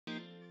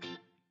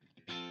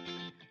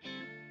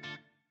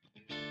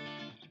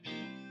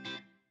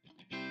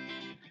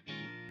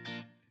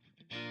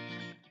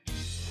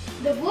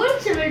The World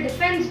Civil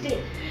Defence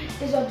Day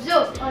is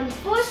observed on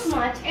 1st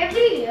March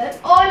every year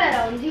all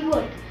around the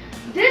world.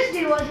 This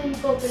day was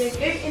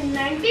incorporated in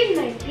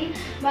 1990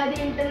 by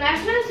the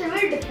International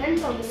Civil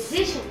Defence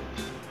Organization.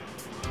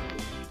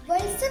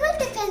 World Civil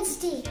Defence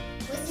Day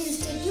was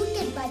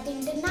instituted by the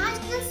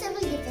International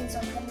Civil Defence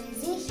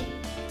Organization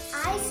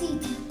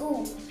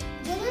 (ICDO)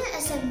 General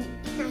Assembly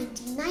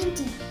in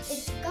 1990.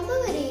 It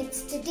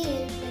commemorates the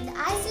day when the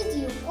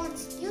ICDO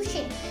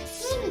Constitution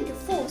came into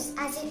force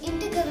as an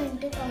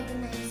intergovernmental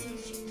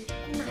organization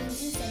in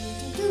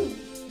 1972.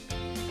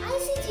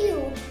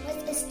 ICDO was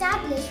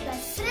established by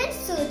French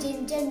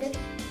Surgeon General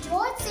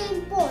Georges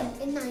Saint-Paul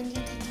in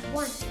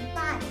 1931 in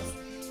Paris.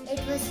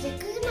 It was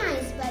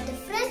recognized by the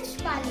French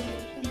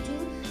Parliament in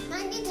June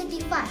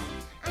 1935,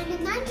 and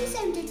in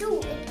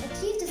 1972 it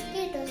achieved the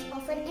status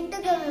of an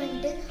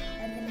intergovernmental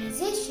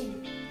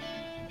organization.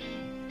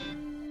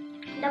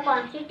 The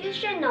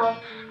constitution of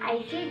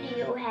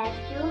ICDO has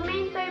two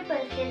main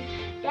purposes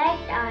that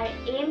are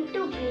aimed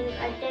to bring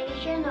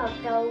attention of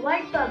the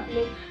world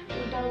public to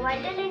the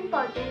vital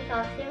importance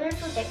of civil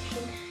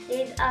protection,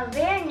 raise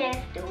awareness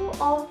too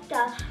of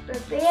the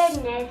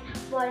preparedness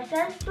for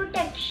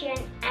self-protection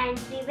and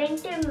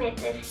preventive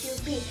measures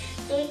to be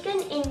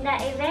taken in the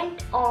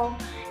event of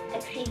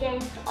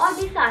accidents or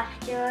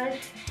disasters,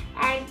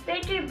 and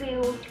pay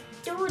tribute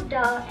to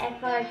the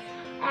efforts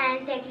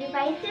and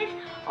sacrifices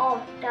of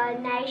the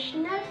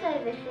national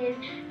services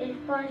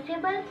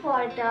responsible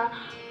for the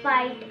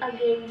fight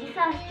against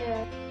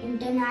disaster.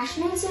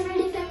 International Civil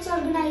Defence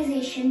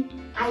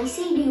Organization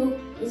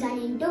 (ICDO) is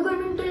an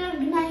intergovernmental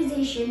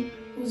organization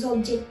whose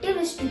objective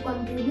is to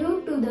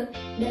contribute to the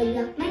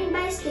development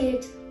by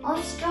states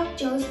of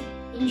structures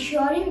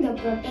ensuring the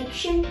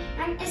protection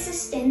and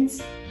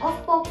assistance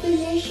of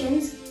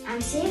populations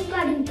and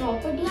safeguarding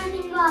property and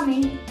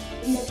environment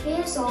in the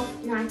face of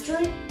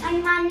natural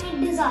and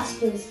man-made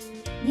disasters.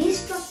 These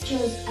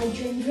structures are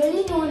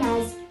generally known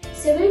as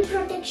civil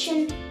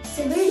protection,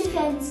 civil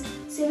defense,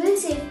 civil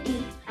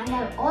safety, and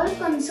are all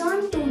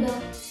concerned to the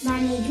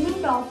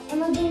management of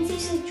emergency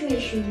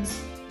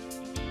situations.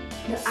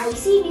 The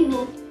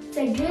ICDO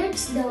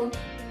federates the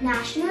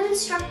national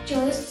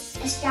structures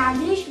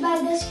established by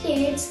the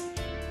states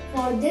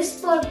for this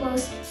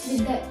purpose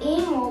with the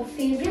aim of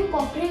favoring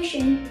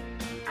cooperation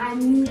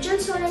and mutual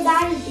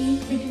solidarity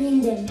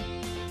between them.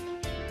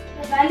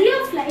 The value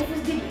of life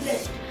is the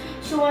biggest.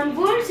 So on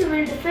World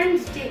Civil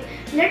Defence Day,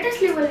 let us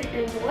live a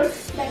little more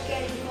by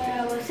caring for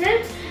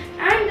ourselves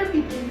and the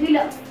people we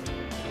love.